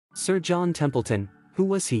Sir John Templeton, who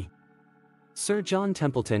was he? Sir John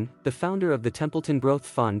Templeton, the founder of the Templeton Growth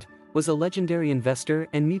Fund, was a legendary investor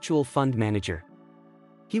and mutual fund manager.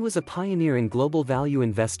 He was a pioneer in global value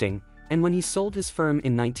investing, and when he sold his firm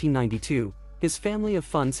in 1992, his family of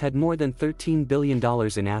funds had more than $13 billion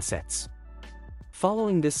in assets.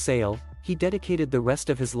 Following this sale, he dedicated the rest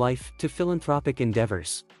of his life to philanthropic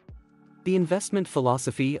endeavors. The investment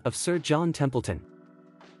philosophy of Sir John Templeton.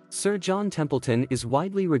 Sir John Templeton is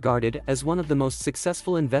widely regarded as one of the most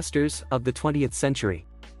successful investors of the 20th century.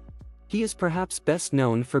 He is perhaps best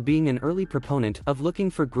known for being an early proponent of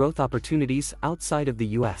looking for growth opportunities outside of the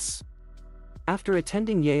US. After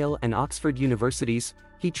attending Yale and Oxford universities,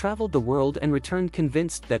 he traveled the world and returned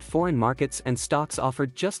convinced that foreign markets and stocks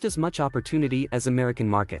offered just as much opportunity as American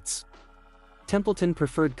markets. Templeton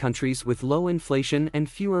preferred countries with low inflation and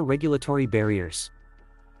fewer regulatory barriers.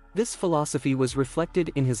 This philosophy was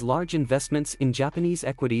reflected in his large investments in Japanese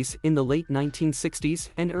equities in the late 1960s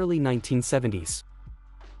and early 1970s.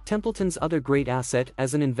 Templeton's other great asset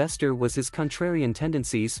as an investor was his contrarian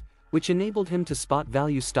tendencies, which enabled him to spot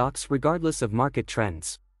value stocks regardless of market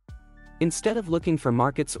trends. Instead of looking for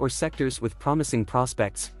markets or sectors with promising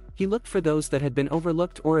prospects, he looked for those that had been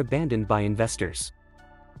overlooked or abandoned by investors.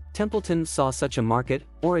 Templeton saw such a market,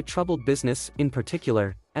 or a troubled business in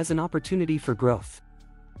particular, as an opportunity for growth.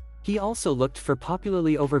 He also looked for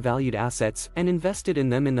popularly overvalued assets and invested in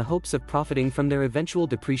them in the hopes of profiting from their eventual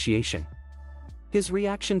depreciation. His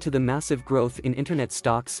reaction to the massive growth in internet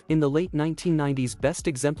stocks in the late 1990s best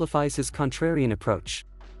exemplifies his contrarian approach.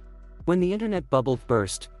 When the internet bubble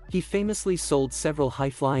burst, he famously sold several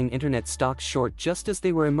high-flying internet stocks short just as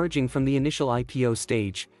they were emerging from the initial IPO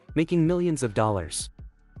stage, making millions of dollars.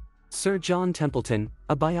 Sir John Templeton,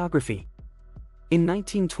 a biography. In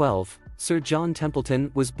 1912, Sir John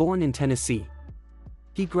Templeton was born in Tennessee.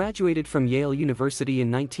 He graduated from Yale University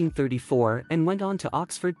in 1934 and went on to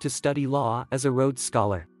Oxford to study law as a Rhodes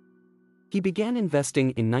Scholar. He began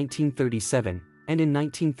investing in 1937, and in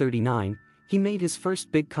 1939, he made his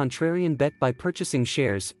first big contrarian bet by purchasing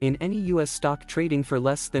shares in any U.S. stock trading for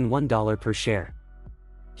less than $1 per share.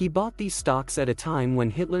 He bought these stocks at a time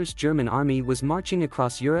when Hitler's German army was marching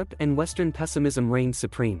across Europe and Western pessimism reigned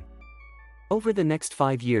supreme. Over the next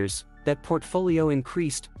 5 years, that portfolio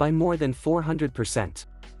increased by more than 400%.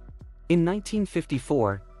 In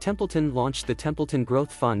 1954, Templeton launched the Templeton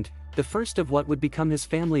Growth Fund, the first of what would become his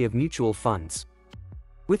family of mutual funds.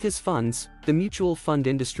 With his funds, the mutual fund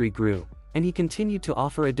industry grew, and he continued to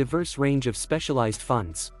offer a diverse range of specialized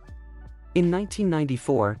funds. In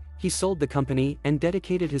 1994, he sold the company and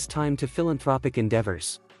dedicated his time to philanthropic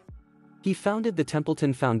endeavors. He founded the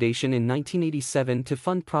Templeton Foundation in 1987 to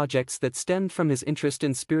fund projects that stemmed from his interest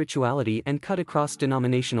in spirituality and cut across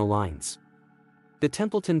denominational lines. The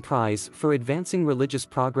Templeton Prize for Advancing Religious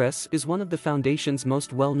Progress is one of the foundation's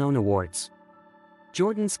most well-known awards.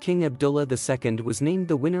 Jordan's King Abdullah II was named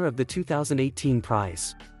the winner of the 2018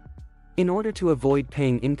 prize. In order to avoid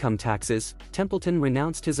paying income taxes, Templeton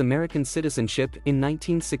renounced his American citizenship in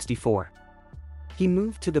 1964. He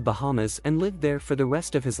moved to the Bahamas and lived there for the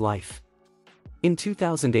rest of his life. In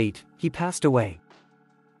 2008, he passed away.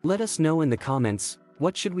 Let us know in the comments,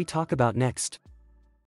 what should we talk about next?